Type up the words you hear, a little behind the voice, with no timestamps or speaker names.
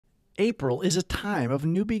April is a time of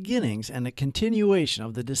new beginnings and a continuation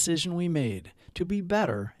of the decision we made to be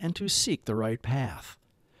better and to seek the right path.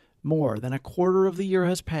 More than a quarter of the year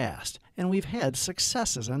has passed, and we've had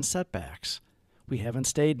successes and setbacks. We haven't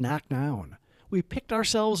stayed knocked down. We picked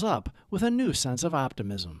ourselves up with a new sense of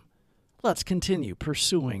optimism. Let's continue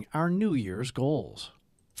pursuing our New Year's goals.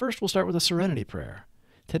 First, we'll start with a Serenity prayer.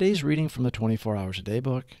 Today's reading from the 24 Hours a Day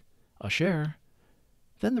book, a share,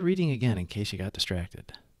 then the reading again in case you got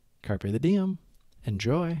distracted. Carpe diem.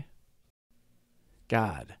 Enjoy.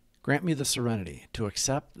 God, grant me the serenity to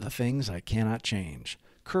accept the things I cannot change,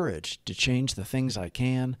 courage to change the things I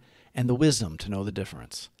can, and the wisdom to know the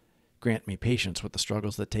difference. Grant me patience with the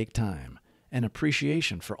struggles that take time, and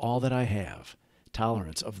appreciation for all that I have,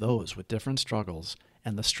 tolerance of those with different struggles,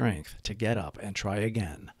 and the strength to get up and try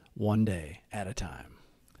again, one day at a time.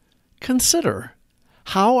 Consider,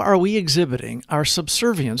 how are we exhibiting our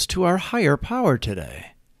subservience to our higher power today?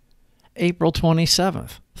 April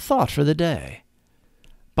 27th, thought for the day.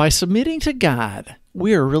 By submitting to God,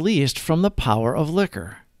 we are released from the power of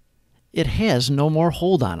liquor. It has no more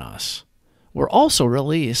hold on us. We're also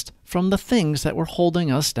released from the things that were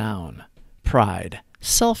holding us down: pride,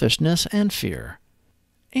 selfishness, and fear.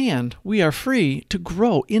 And we are free to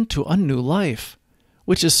grow into a new life,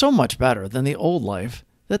 which is so much better than the old life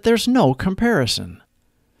that there's no comparison.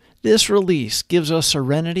 This release gives us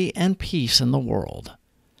serenity and peace in the world.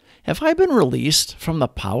 Have I been released from the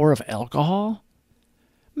power of alcohol?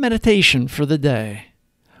 Meditation for the day.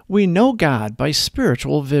 We know God by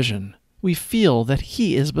spiritual vision. We feel that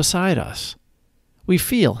He is beside us. We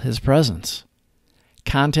feel His presence.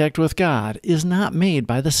 Contact with God is not made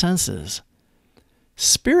by the senses.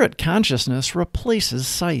 Spirit consciousness replaces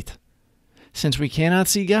sight. Since we cannot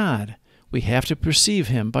see God, we have to perceive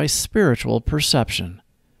Him by spiritual perception.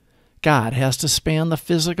 God has to span the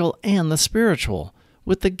physical and the spiritual,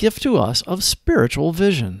 with the gift to us of spiritual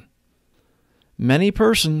vision. Many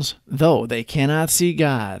persons, though they cannot see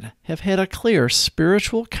God, have had a clear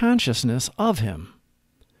spiritual consciousness of Him.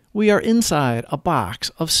 We are inside a box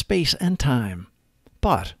of space and time,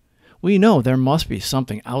 but we know there must be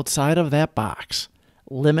something outside of that box: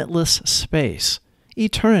 limitless space,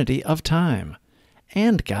 eternity of time,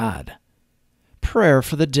 and God. Prayer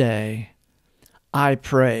for the day. I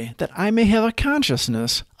pray that I may have a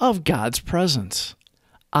consciousness of God's presence.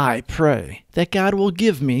 I pray that God will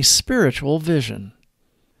give me spiritual vision.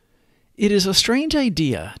 It is a strange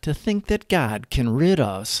idea to think that God can rid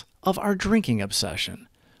us of our drinking obsession,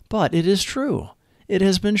 but it is true. It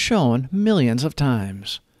has been shown millions of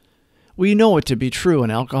times. We know it to be true in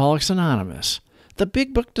Alcoholics Anonymous. The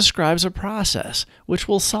Big Book describes a process which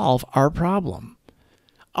will solve our problem.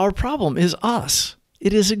 Our problem is us.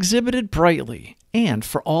 It is exhibited brightly and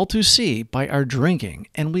for all to see by our drinking,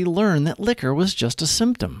 and we learn that liquor was just a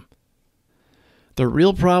symptom. The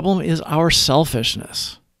real problem is our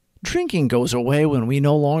selfishness. Drinking goes away when we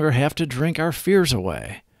no longer have to drink our fears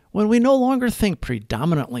away, when we no longer think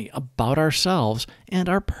predominantly about ourselves and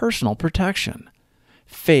our personal protection.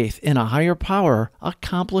 Faith in a higher power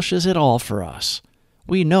accomplishes it all for us.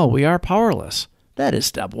 We know we are powerless. That is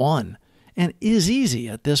step one, and is easy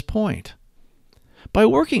at this point. By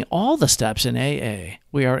working all the steps in AA,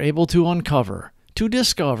 we are able to uncover, to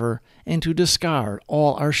discover, and to discard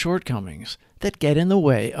all our shortcomings that get in the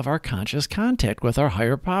way of our conscious contact with our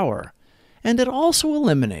higher power, and it also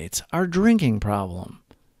eliminates our drinking problem.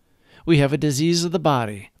 We have a disease of the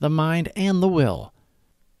body, the mind, and the will.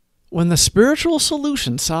 When the spiritual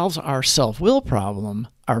solution solves our self-will problem,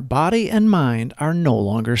 our body and mind are no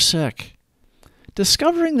longer sick.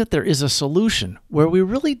 Discovering that there is a solution where we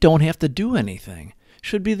really don't have to do anything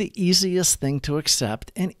should be the easiest thing to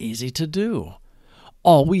accept and easy to do.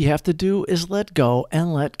 All we have to do is let go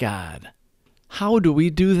and let God. How do we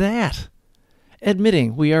do that?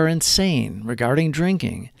 Admitting we are insane regarding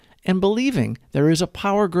drinking and believing there is a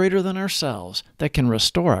power greater than ourselves that can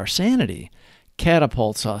restore our sanity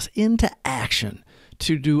catapults us into action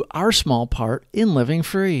to do our small part in living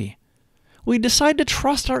free. We decide to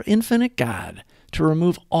trust our infinite God to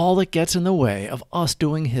remove all that gets in the way of us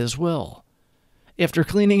doing His will. After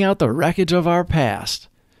cleaning out the wreckage of our past,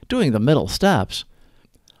 doing the middle steps,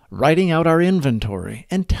 writing out our inventory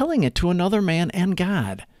and telling it to another man and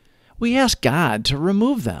God, we ask God to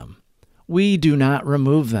remove them. We do not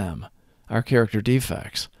remove them, our character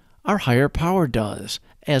defects. Our higher power does,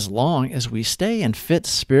 as long as we stay in fit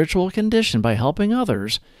spiritual condition by helping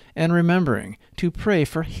others and remembering to pray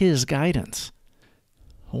for His guidance.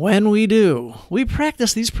 When we do, we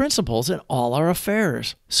practice these principles in all our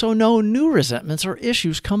affairs, so no new resentments or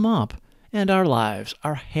issues come up, and our lives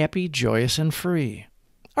are happy, joyous, and free.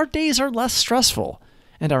 Our days are less stressful,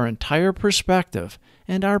 and our entire perspective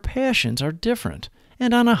and our passions are different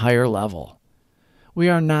and on a higher level. We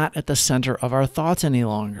are not at the center of our thoughts any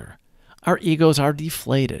longer. Our egos are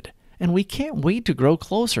deflated, and we can't wait to grow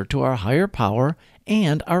closer to our higher power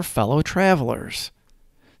and our fellow travelers.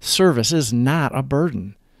 Service is not a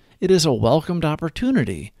burden. It is a welcomed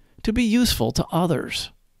opportunity to be useful to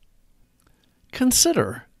others.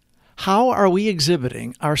 Consider, how are we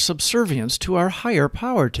exhibiting our subservience to our higher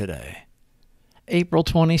power today? April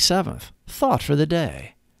 27th, thought for the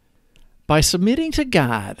day. By submitting to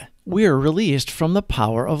God, we are released from the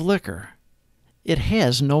power of liquor. It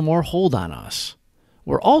has no more hold on us.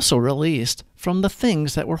 We're also released from the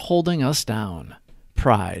things that were holding us down: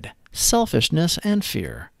 pride, selfishness, and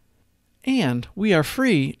fear. And we are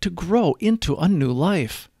free to grow into a new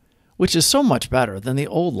life, which is so much better than the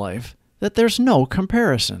old life that there's no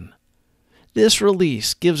comparison. This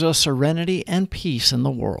release gives us serenity and peace in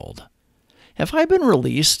the world. Have I been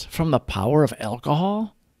released from the power of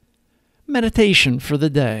alcohol? Meditation for the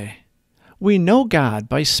day. We know God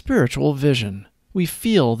by spiritual vision. We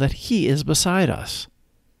feel that He is beside us.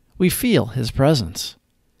 We feel His presence.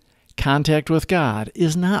 Contact with God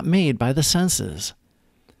is not made by the senses.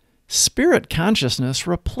 Spirit consciousness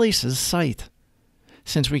replaces sight.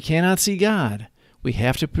 Since we cannot see God, we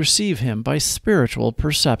have to perceive Him by spiritual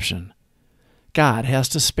perception. God has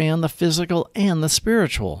to span the physical and the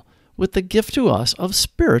spiritual with the gift to us of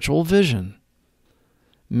spiritual vision.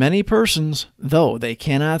 Many persons, though they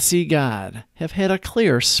cannot see God, have had a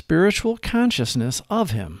clear spiritual consciousness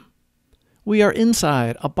of Him. We are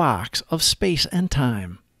inside a box of space and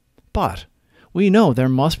time, but we know there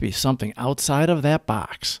must be something outside of that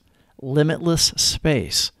box: limitless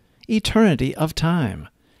space, eternity of time,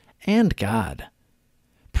 and God.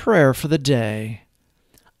 Prayer for the day.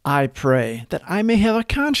 I pray that I may have a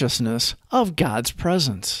consciousness of God's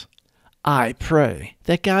presence. I pray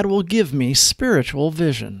that God will give me spiritual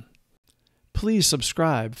vision. Please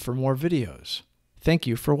subscribe for more videos. Thank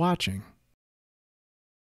you for watching.